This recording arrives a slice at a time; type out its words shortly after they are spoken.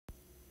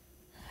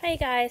Hi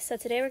guys, so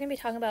today we're going to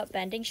be talking about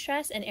bending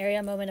stress and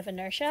area moment of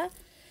inertia.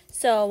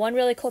 So one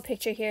really cool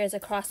picture here is a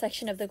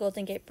cross-section of the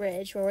Golden Gate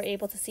Bridge where we're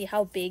able to see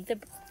how big the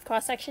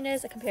cross-section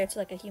is compared to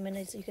like a human,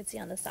 as you can see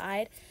on the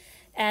side.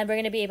 And we're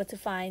going to be able to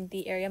find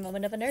the area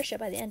moment of inertia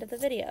by the end of the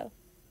video.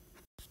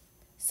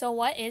 So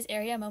what is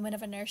area moment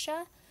of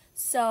inertia?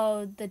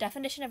 So the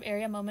definition of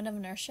area moment of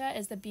inertia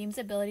is the beam's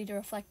ability to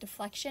reflect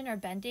deflection or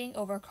bending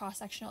over a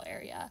cross-sectional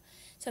area.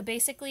 So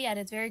basically at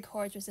its very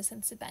core, it's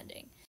resistance to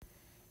bending.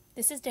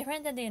 This is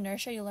different than the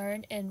inertia you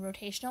learned in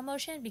rotational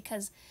motion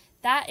because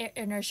that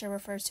inertia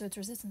refers to its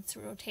resistance to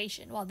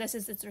rotation, while this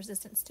is its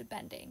resistance to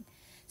bending.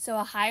 So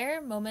a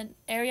higher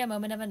area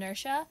moment of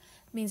inertia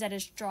means that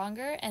it's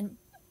stronger and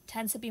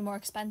tends to be more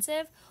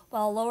expensive,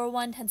 while a lower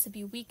one tends to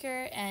be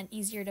weaker and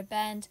easier to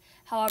bend.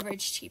 However,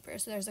 it's cheaper,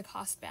 so there's a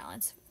cost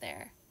balance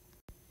there.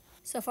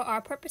 So for our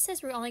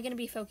purposes, we're only going to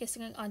be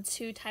focusing on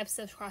two types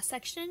of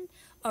cross-section,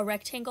 a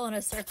rectangle and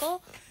a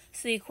circle.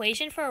 So the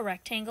equation for a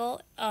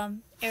rectangle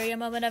area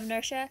moment of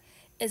inertia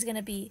is going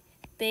to be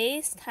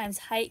base times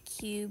height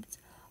cubed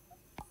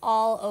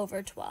all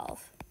over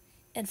 12.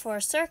 And for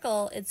a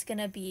circle, it's going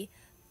to be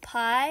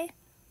pi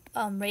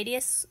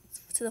radius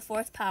to the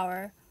fourth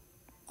power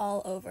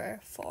all over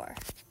 4.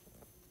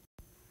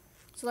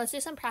 So let's do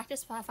some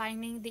practice by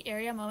finding the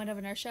area moment of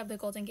inertia of the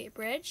Golden Gate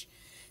Bridge.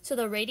 So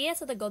the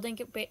radius of the Golden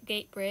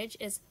Gate Bridge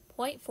is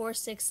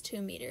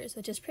 0.462 meters,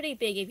 which is pretty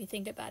big if you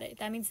think about it.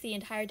 That means the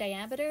entire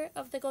diameter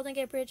of the Golden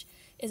Gate Bridge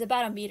is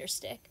about a meter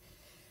stick.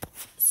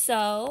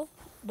 So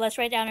let's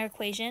write down our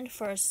equation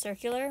for a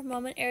circular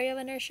moment area of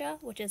inertia,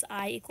 which is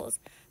I equals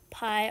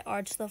pi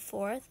r to the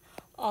fourth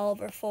all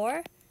over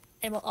 4.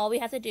 And all we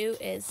have to do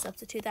is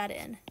substitute that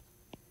in.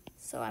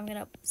 So I'm going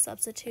to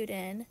substitute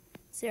in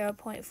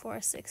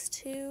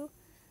 0.462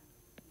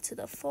 to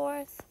the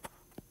fourth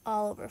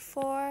all over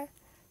 4.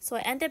 So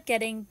I end up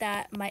getting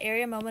that my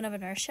area moment of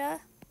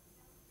inertia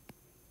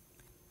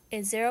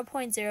is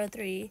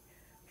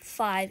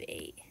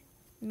 0.0358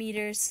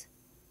 meters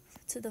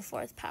to the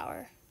fourth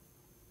power.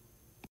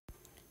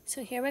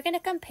 So here we're going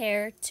to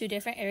compare two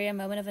different area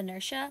moment of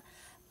inertia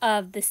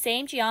of the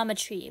same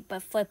geometry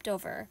but flipped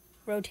over,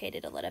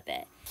 rotated a little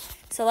bit.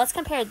 So let's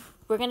compare.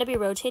 We're going to be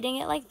rotating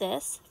it like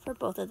this for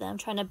both of them,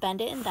 trying to bend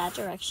it in that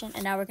direction,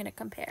 and now we're going to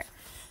compare.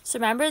 So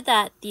remember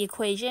that the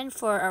equation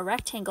for a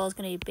rectangle is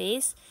going to be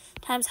base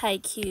times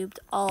height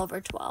cubed all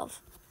over 12.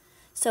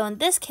 So in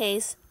this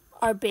case,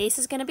 our base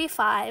is going to be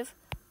 5.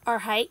 Our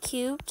height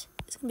cubed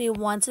is going to be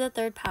 1 to the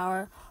third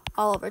power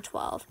all over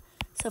 12.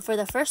 So for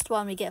the first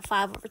one, we get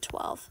 5 over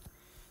 12.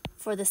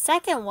 For the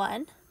second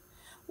one,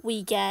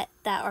 we get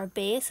that our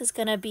base is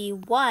going to be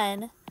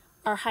 1,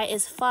 our height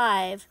is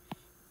 5,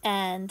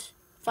 and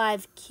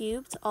 5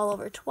 cubed all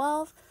over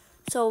 12.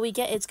 So we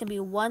get it's going to be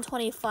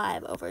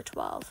 125 over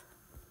 12.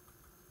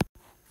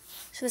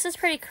 So this is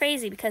pretty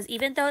crazy because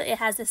even though it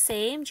has the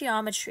same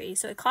geometry,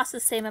 so it costs the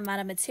same amount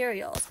of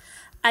materials,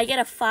 I get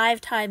a 5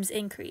 times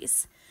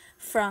increase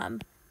from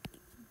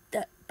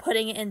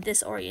putting it in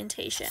this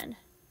orientation.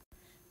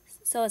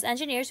 So as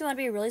engineers, we want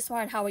to be really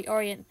smart in how we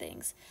orient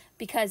things,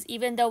 because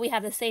even though we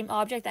have the same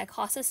object that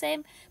costs the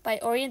same, by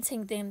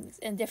orienting things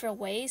in different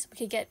ways, we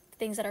could get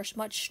things that are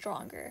much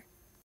stronger.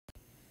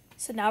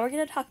 So now we're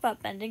going to talk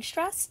about bending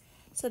stress.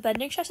 So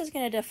bending stress is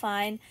going to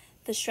define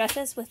the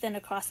stresses within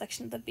a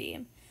cross-section of the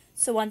beam.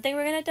 So one thing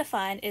we're going to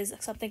define is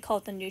something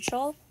called the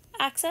neutral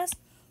axis,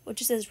 which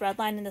is this red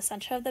line in the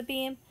center of the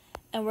beam,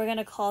 and we're going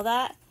to call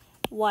that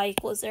y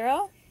equals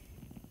 0.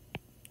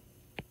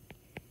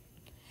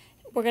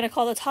 We're going to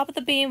call the top of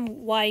the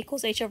beam y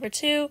equals h over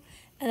 2,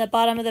 and the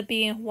bottom of the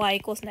beam y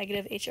equals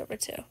negative h over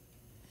 2.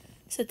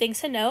 So things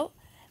to note,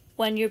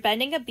 when you're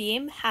bending a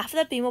beam, half of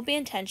the beam will be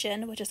in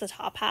tension, which is the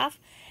top half,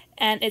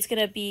 and it's going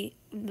to be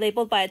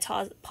labeled by a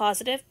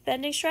positive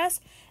bending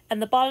stress,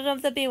 and the bottom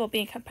of the beam will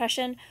be in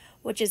compression,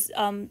 which is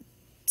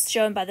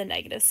shown by the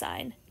negative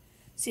sign.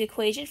 So the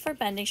equation for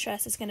bending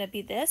stress is going to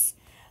be this,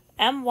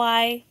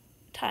 my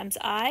times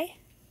I,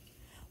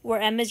 where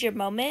m is your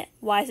moment,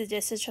 y is the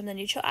distance from the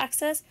neutral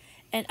axis,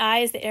 and I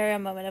is the area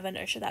moment of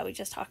inertia that we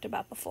just talked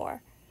about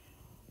before.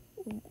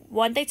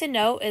 One thing to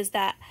note is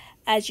that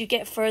as you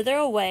get further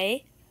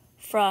away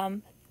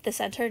from the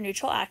center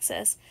neutral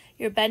axis,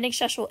 your bending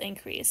stress will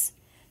increase.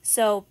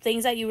 So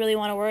things that you really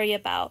want to worry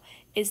about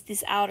is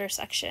this outer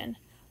section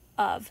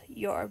of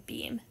your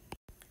beam.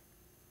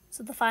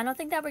 So the final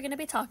thing that we're going to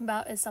be talking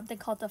about is something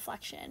called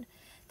deflection.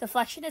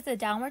 Deflection is the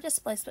downward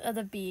displacement of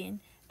the beam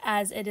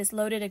as it is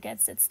loaded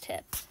against its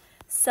tip.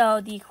 So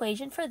the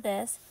equation for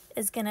this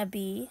is going to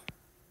be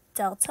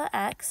delta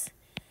x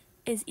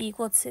is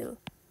equal to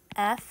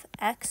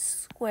fx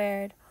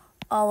squared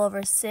all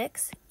over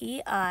 6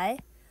 ei,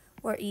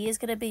 where e is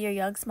going to be your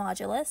Young's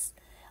modulus,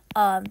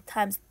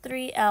 times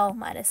 3l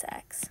minus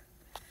x.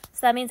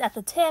 So that means at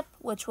the tip,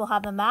 which will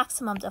have the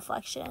maximum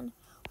deflection,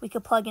 we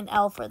could plug in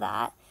L for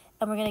that,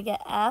 and we're going to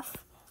get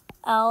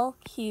FL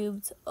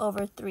cubed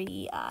over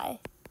 3EI.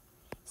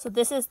 So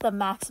this is the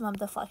maximum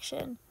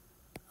deflection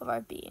of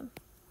our beam.